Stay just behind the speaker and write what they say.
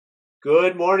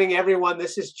Good morning, everyone.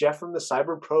 This is Jeff from the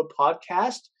Cyber Pro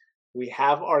podcast. We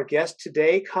have our guest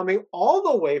today coming all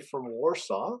the way from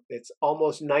Warsaw. It's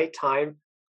almost nighttime.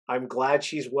 I'm glad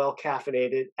she's well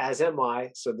caffeinated, as am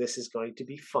I, so this is going to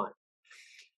be fun.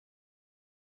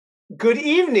 Good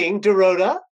evening,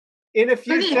 Dorota.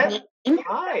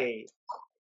 Hi.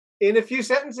 In a few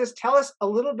sentences, tell us a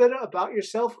little bit about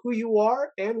yourself, who you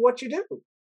are, and what you do.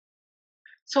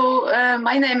 So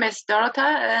my name is Dorota,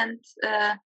 and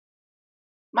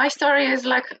my story is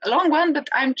like a long one, but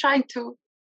I'm trying to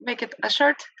make it a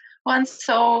short one.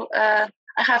 So I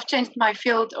have changed my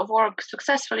field of work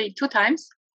successfully 2 times.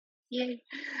 Yay.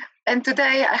 And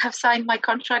today I have signed my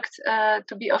contract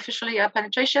to be officially a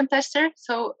penetration tester.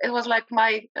 So it was like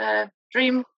my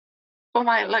dream for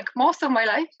most of my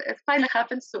life. It finally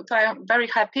happened. So I am very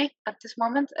happy at this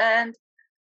moment.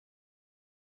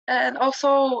 And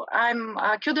also, I'm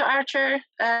a kudo archer,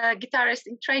 guitarist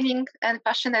in training, and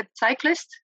passionate cyclist.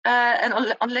 And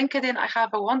on LinkedIn, I have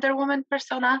a Wonder Woman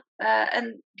persona,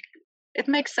 and it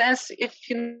makes sense if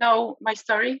you know my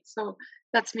story. So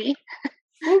that's me.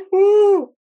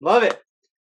 Woo-hoo! Love it.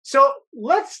 So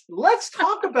let's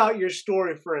talk about your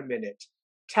story for a minute.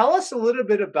 Tell us a little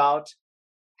bit about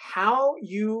how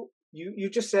you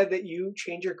just said that you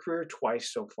changed your career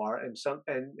twice so far,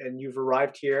 and you've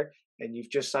arrived here. And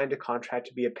you've just signed a contract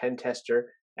to be a pen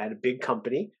tester at a big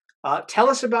company.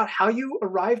 Tell us about how you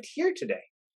arrived here today.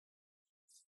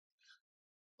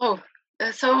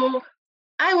 So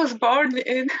I was born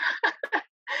in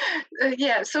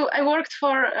so I worked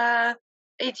for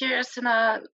 8 years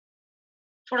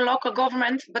for local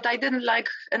government, but I didn't like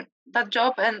that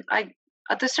job, and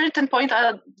at a certain point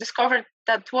I discovered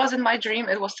that wasn't my dream.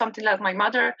 It was something that my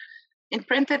mother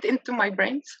imprinted into my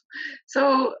brain.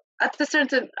 So at a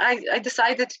certain, I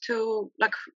decided to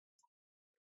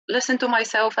listen to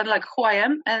myself and who I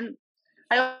am, and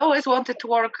I always wanted to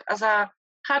work as a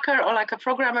hacker or a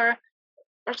programmer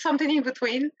or something in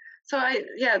between. So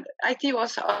IT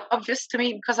was obvious to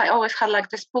me because I always had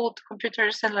this pull to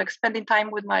computers and spending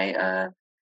time with my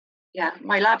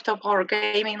my laptop or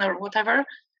gaming or whatever,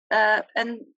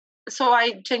 and so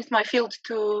I changed my field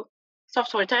to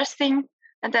software testing.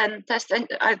 And then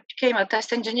I became a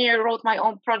test engineer, wrote my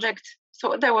own project.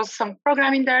 So there was some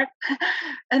programming there.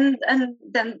 and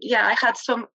then, I had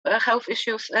some health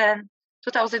issues in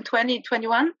 2020,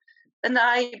 21. And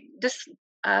I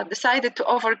decided to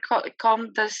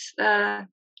overcome this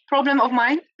problem of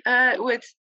mine with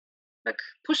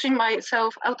pushing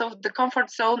myself out of the comfort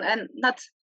zone and not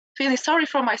feeling sorry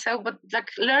for myself, but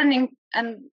learning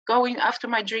and going after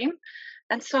my dream.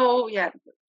 And so,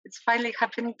 it's finally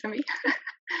happening to me.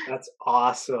 That's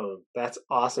awesome. That's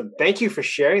awesome. Thank you for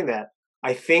sharing that.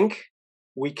 I think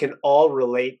we can all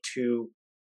relate to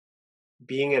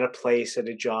being in a place at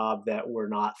a job that we're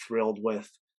not thrilled with,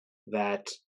 that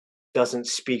doesn't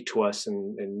speak to us.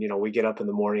 And we get up in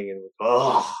the morning and,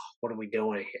 what are we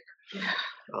doing here?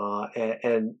 Yeah.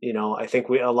 I think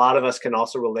a lot of us can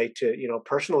also relate to,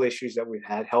 personal issues that we've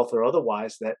had, health or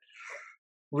otherwise, that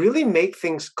really make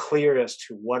things clear as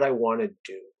to what I want to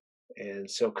do.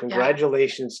 And so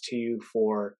congratulations to you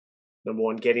for, number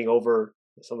one, getting over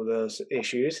some of those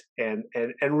issues and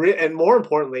more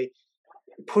importantly,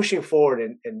 pushing forward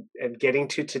and getting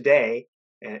to today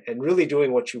and really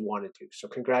doing what you want to do. So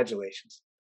congratulations.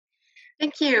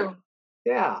 Thank you.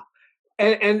 Yeah.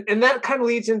 And that kind of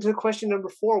leads into question number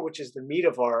 4, which is the meat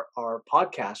of our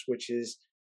podcast, which is,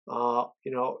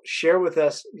 share with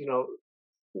us,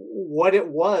 what it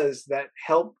was that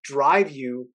helped drive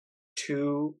you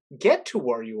to get to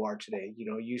where you are today.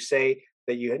 You say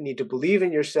that you need to believe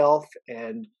in yourself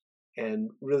and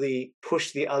really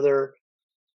push the other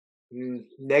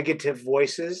negative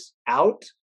voices out,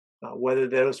 whether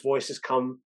those voices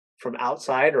come from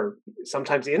outside or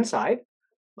sometimes inside,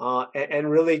 and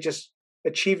really just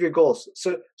achieve your goals.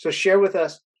 So share with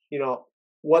us,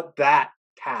 what that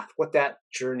path, what that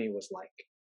journey was like.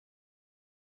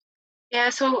 Yeah,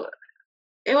 so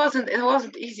it wasn't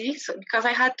easy because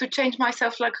I had to change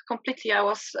myself completely. I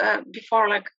was before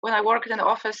when I worked in the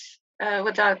office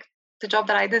with the job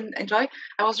that I didn't enjoy,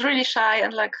 I was really shy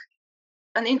and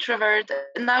an introvert,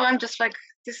 and now I'm just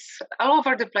this all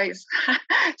over the place.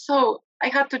 So I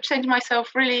had to change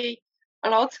myself really a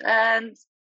lot, and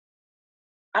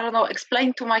I don't know,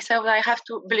 explain to myself that I have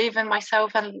to believe in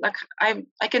myself and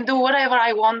I can do whatever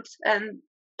I want and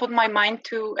put my mind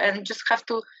to, and just have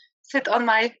to sit on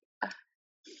my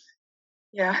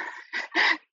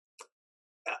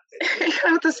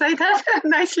how to say that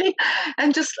nicely,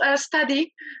 and just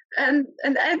study, and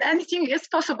anything is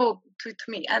possible to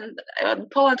me. And in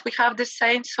Poland we have this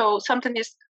saying: so something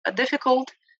is difficult,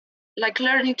 like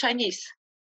learning Chinese.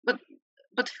 But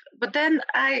but then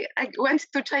I went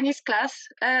to Chinese class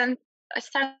and I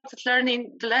started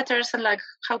learning the letters and like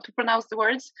how to pronounce the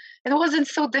words. It wasn't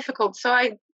so difficult. So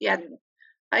I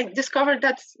discovered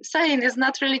that saying is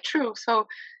not really true. So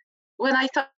when I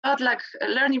thought like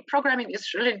learning programming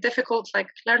is really difficult, like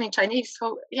learning Chinese.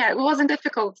 So yeah, it wasn't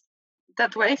difficult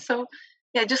that way. So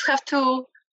yeah, just have to,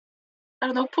 I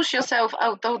don't know, push yourself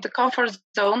out of the comfort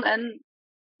zone and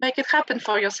make it happen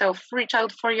for yourself. Reach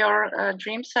out for your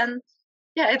dreams, and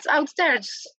yeah, it's out there.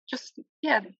 Just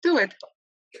yeah, do it.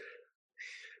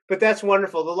 But that's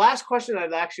wonderful. The last question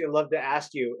I'd actually love to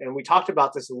ask you, and we talked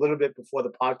about this a little bit before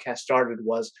the podcast started,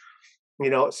 was,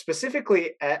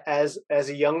 specifically as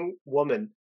a young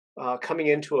woman coming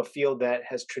into a field that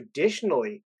has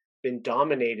traditionally been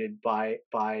dominated by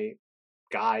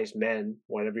guys, men,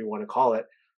 whatever you want to call it.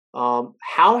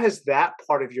 How has that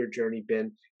part of your journey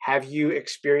been? Have you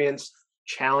experienced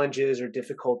challenges or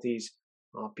difficulties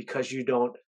because you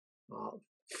don't uh,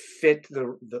 fit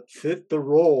the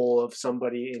role of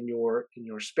somebody in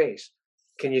your space?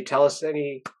 Can you tell us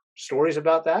any stories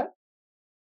about that?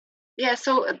 Yeah,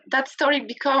 so that story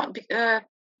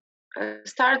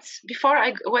starts before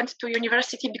I went to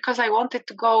university because I wanted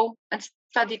to go and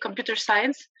study computer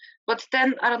science. But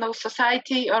then, I don't know,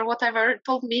 society or whatever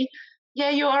told me,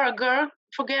 yeah, you are a girl,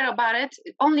 forget about it,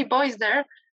 only boys there.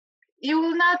 You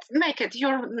will not make it.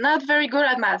 You're not very good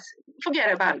at math.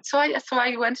 Forget about it. So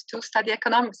I went to study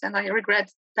economics, and I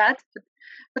regret that.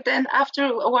 But then after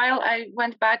a while, I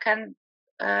went back and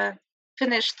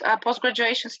finished post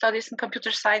graduation studies in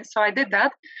computer science. So I did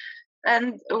that.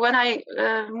 And when I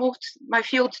moved my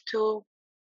field to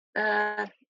uh,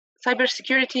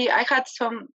 cybersecurity, I had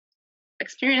some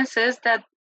experiences that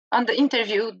on the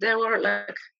interview there were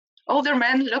like older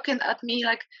men looking at me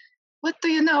like, "What do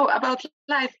you know about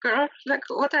life, girl? Like,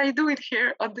 what are you doing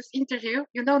here on this interview?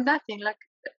 You know nothing." Like,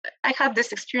 I had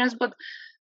this experience, but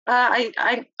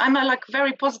I'm a like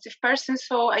very positive person,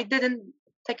 so I didn't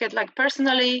take it like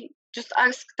personally. Just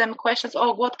ask them questions.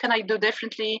 Oh, what can I do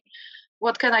differently?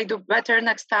 What can I do better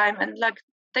next time? And like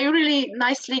they really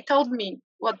nicely told me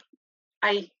what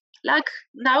I lack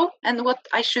now and what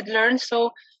I should learn.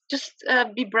 So just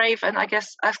be brave and I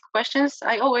guess ask questions.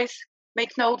 I always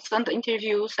make notes on the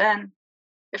interviews, and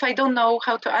if I don't know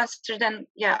how to answer, then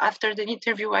yeah, after the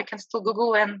interview I can still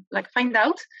Google and like find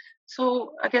out.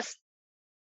 So I guess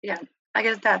yeah, I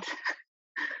guess that.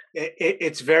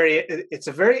 It's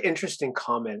a very interesting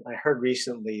comment. I heard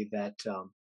recently that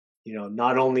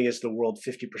not only is the world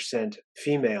 50%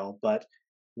 female, but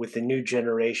with the new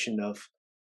generation of,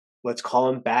 let's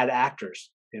call them bad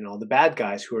actors, the bad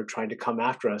guys who are trying to come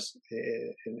after us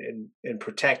and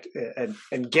protect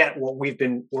and get what we've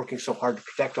been working so hard to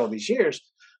protect all these years.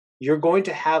 You're going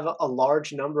to have a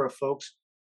large number of folks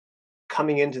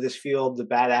coming into this field, the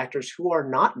bad actors who are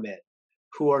not men,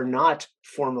 who are not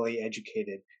formally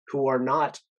educated, who are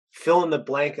not fill in the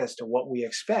blank as to what we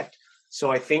expect.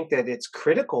 So I think that it's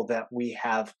critical that we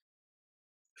have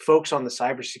folks on the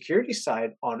cybersecurity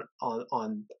side on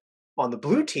the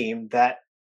blue team that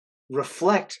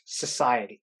reflect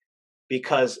society.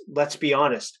 Because let's be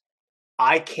honest,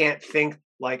 I can't think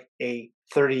like a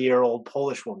 30-year-old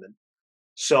Polish woman.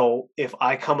 So if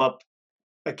I come up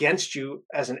against you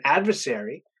as an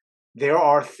adversary, there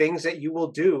are things that you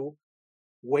will do,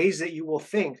 ways that you will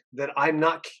think that I'm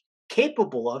not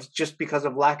capable of just because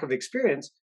of lack of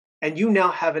experience. And you now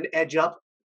have an edge up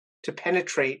to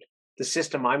penetrate the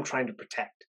system I'm trying to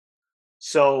protect.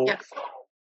 So Yes.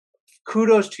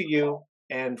 Kudos to you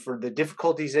and for the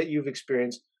difficulties that you've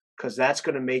experienced, because that's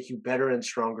going to make you better and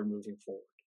stronger moving forward.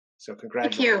 So Thank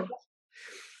congratulations. you.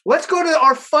 Let's go to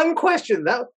our fun question.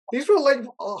 These were like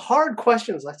hard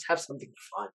questions. Let's have something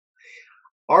fun.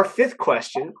 Our fifth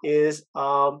question is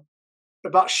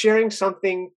about sharing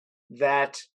something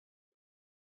that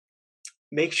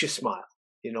makes you smile.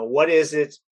 What is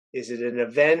it? Is it an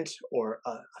event or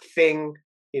a thing?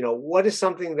 What is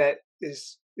something that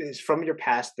is from your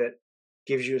past that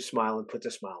gives you a smile and puts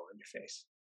a smile on your face?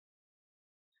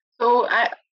 So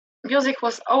music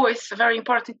was always very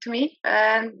important to me,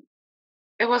 and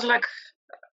it was like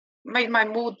made my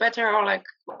mood better, or like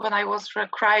when I was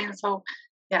crying. So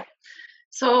yeah.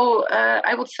 So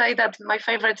I would say that my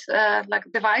favorite like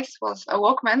device was a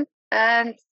Walkman,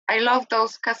 and I love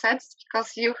those cassettes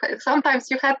because sometimes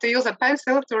you had to use a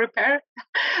pencil to repair.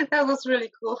 That was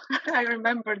really cool. I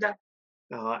remember that.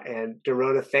 And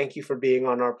Dorota, thank you for being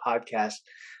on our podcast.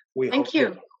 Thank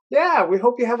you. We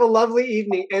hope you have a lovely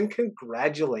evening and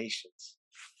congratulations.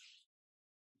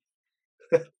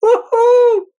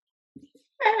 Woohoo!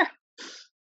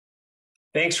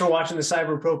 Thanks for watching the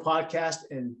Cyber Pro podcast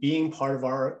and being part of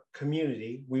our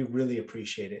community. We really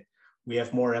appreciate it. We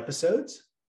have more episodes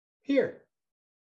here.